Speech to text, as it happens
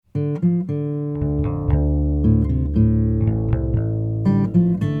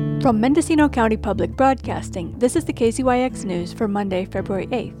From Mendocino County Public Broadcasting, this is the KZYX News for Monday, February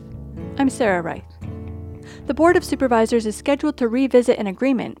 8th. I'm Sarah Reith. The Board of Supervisors is scheduled to revisit an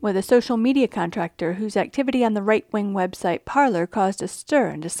agreement with a social media contractor whose activity on the right-wing website Parler caused a stir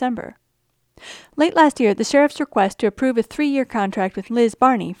in December. Late last year, the sheriff's request to approve a 3-year contract with Liz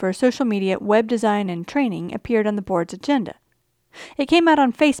Barney for social media web design and training appeared on the board's agenda. It came out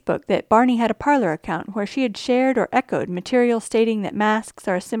on Facebook that Barney had a Parler account where she had shared or echoed material stating that masks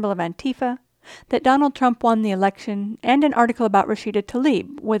are a symbol of Antifa, that Donald Trump won the election, and an article about Rashida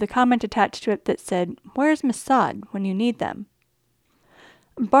Tlaib with a comment attached to it that said, "Where's Mossad when you need them?"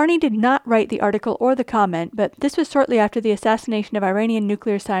 Barney did not write the article or the comment, but this was shortly after the assassination of Iranian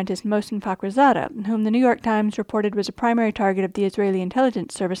nuclear scientist Mohsen Fakhrizadeh, whom the New York Times reported was a primary target of the Israeli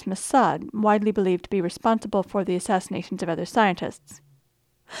intelligence service Mossad, widely believed to be responsible for the assassinations of other scientists.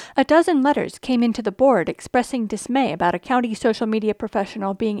 A dozen letters came into the board expressing dismay about a county social media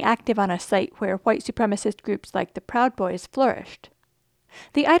professional being active on a site where white supremacist groups like the Proud Boys flourished.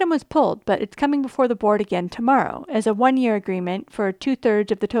 The item was pulled, but it's coming before the board again tomorrow as a 1-year agreement for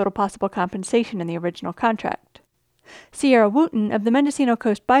 2/3 of the total possible compensation in the original contract. Sierra Wooten of the Mendocino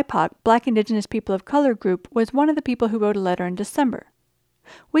Coast BIPOC Black Indigenous People of Color group was one of the people who wrote a letter in December.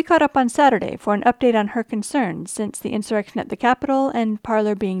 We caught up on Saturday for an update on her concerns since the insurrection at the Capitol and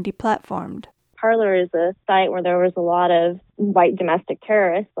Parler being deplatformed. Parler is a site where there was a lot of white domestic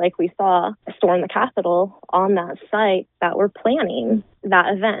terrorists, like we saw storm the Capitol on that site, that were planning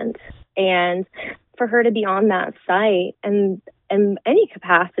that event. And for her to be on that site and in any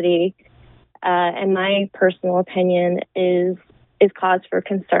capacity, in my personal opinion, is cause for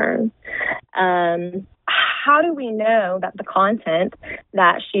concern. How do we know that the content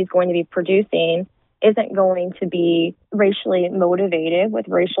that she's going to be producing isn't going to be racially motivated with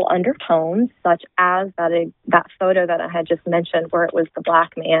racial undertones, such as that photo that I had just mentioned where it was the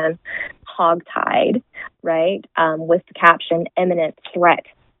black man hogtied, right, with the caption, "imminent threat"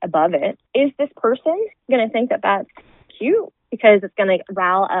 above it? Is this person going to think that that's cute because it's going to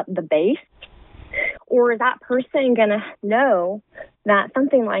rile up the base? Or is that person going to know that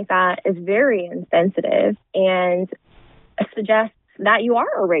something like that is very insensitive and suggests that you are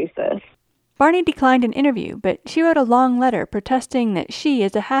a racist? Barney declined an interview, but she wrote a long letter protesting that she,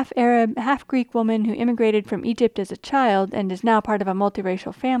 as a half-Arab, half-Greek woman who immigrated from Egypt as a child and is now part of a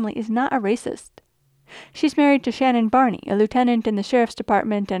multiracial family, is not a racist. She's married to Shannon Barney, a lieutenant in the sheriff's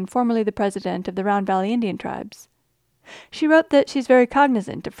department and formerly the president of the Round Valley Indian tribes. She wrote that she's very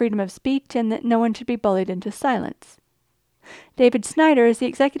cognizant of freedom of speech and that no one should be bullied into silence. David Snyder is the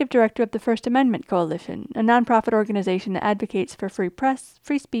executive director of the First Amendment Coalition, a nonprofit organization that advocates for free press,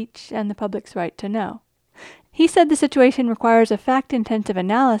 free speech, and the public's right to know. He said the situation requires a fact-intensive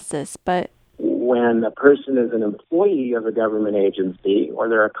analysis, but when a person is an employee of a government agency or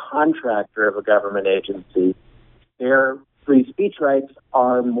they're a contractor of a government agency, their free speech rights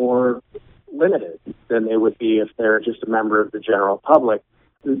are more limited than they would be if they're just a member of the general public.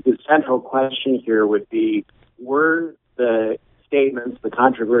 The central question here would be, were the statements, the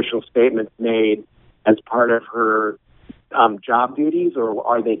controversial statements made as part of her job duties, or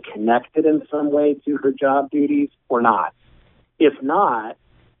are they connected in some way to her job duties or not? If not,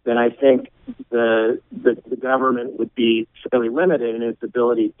 then I think the government would be fairly limited in its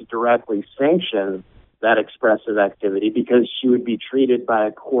ability to directly sanction that expressive activity because she would be treated by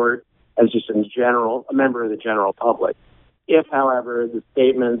a court as just a member of the general public. If, however, the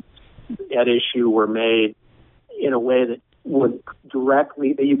statements at issue were made in a way that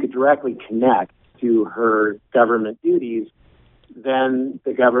you could directly connect to her government duties, then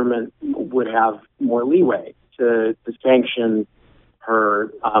the government would have more leeway to sanction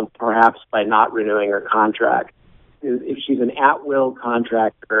her, perhaps by not renewing her contract. If she's an at-will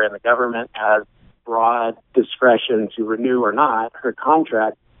contractor and the government has broad discretion to renew or not her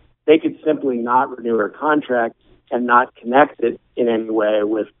contract, they could simply not renew her contract and not connect it in any way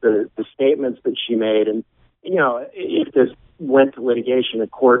with the statements that she made. And, if this went to litigation, a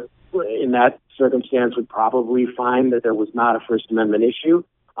court in that circumstance would probably find that there was not a First Amendment issue.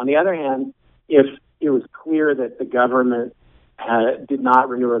 On the other hand, if it was clear that the government did not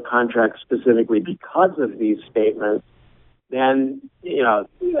renew her contract specifically because of these statements, then,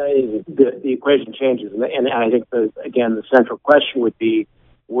 the equation changes. And I think, the central question would be,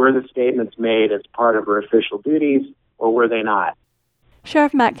 were the statements made as part of her official duties, or were they not?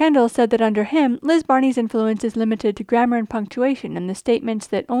 Sheriff Matt Kendall said that under him, Liz Barney's influence is limited to grammar and punctuation and the statements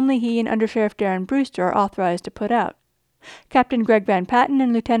that only he and Undersheriff Darren Brewster are authorized to put out. Captain Greg Van Patten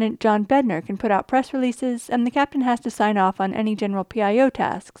and Lieutenant John Bednar can put out press releases, and the captain has to sign off on any general PIO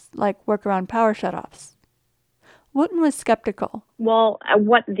tasks, like work around power shutoffs. Wooten was skeptical. Well,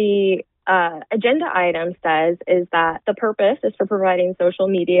 what the agenda item says is that the purpose is for providing social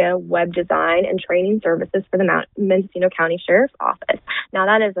media, web design, and training services for the Mendocino County Sheriff's Office. Now,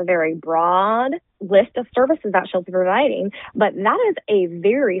 that is a very broad list of services that she'll be providing, but that is a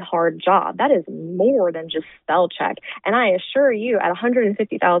very hard job. That is more than just spell check. And I assure you, at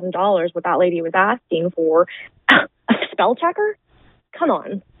 $150,000, what that lady was asking for, a spell checker? Come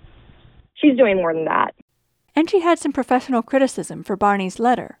on. She's doing more than that. And she had some professional criticism for Barney's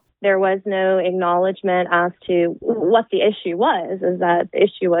letter. There was no acknowledgement as to what the issue was, is that the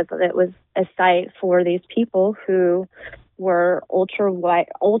issue was that it was a site for these people who were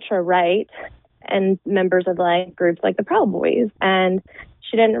ultra-right and members of like groups like the Proud Boys. And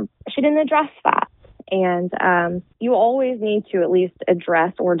she didn't address that. And you always need to at least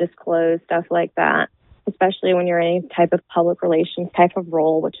address or disclose stuff like that, especially when you're in any type of public relations type of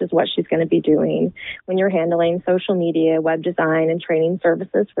role, which is what she's going to be doing when you're handling social media, web design, and training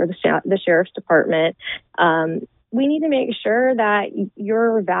services for the Sheriff's Department. We need to make sure that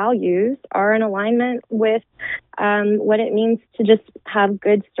your values are in alignment with what it means to just have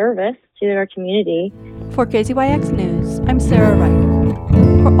good service to our community. For KZYX News, I'm Sarah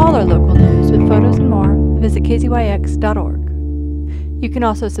Wright. For all our local news with photos and more, visit kzyx.org. You can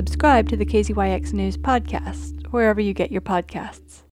also subscribe to the KZYX News podcast, wherever you get your podcasts.